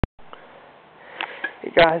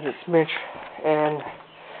Hey guys, it's Mitch, and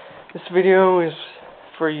this video is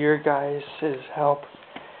for your guys' help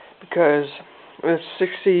because this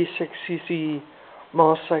 66cc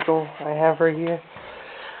motorcycle I have right here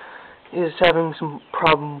is having some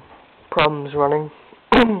problems running.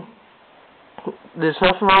 There's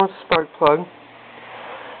nothing wrong with the spark plug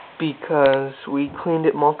because we cleaned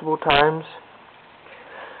it multiple times,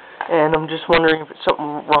 and I'm just wondering if it's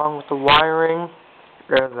something wrong with the wiring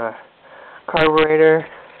or the carburetor,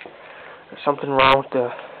 or something wrong with the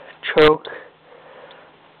choke,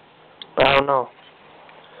 but I don't know.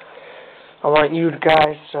 I want you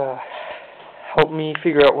guys to help me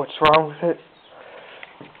figure out what's wrong with it.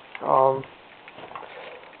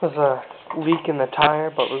 There's a leak in the tire,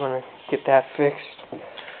 but we're going to get that fixed.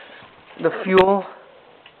 The fuel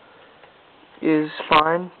is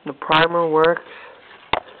fine. The primer works.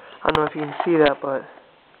 I don't know if you can see that, but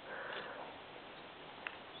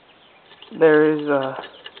there is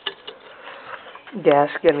gas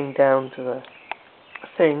getting down to the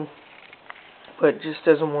thing, but it just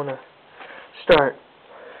doesn't want to start.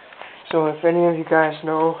 So if any of you guys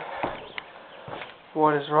know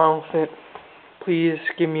what is wrong with it, please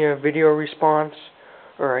give me a video response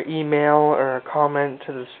or an email or a comment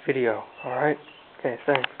to this video. Alright? Okay,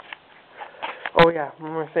 thanks. Oh yeah,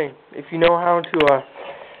 one more thing. If you know how to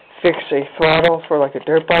fix a throttle for like a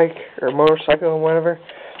dirt bike or a motorcycle or whatever,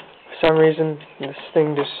 for some reason this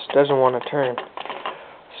thing just doesn't want to turn.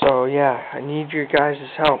 So yeah, I need your guys'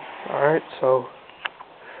 help. Alright, so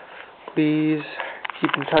please keep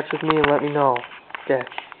in touch with me and let me know. Okay,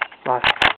 bye.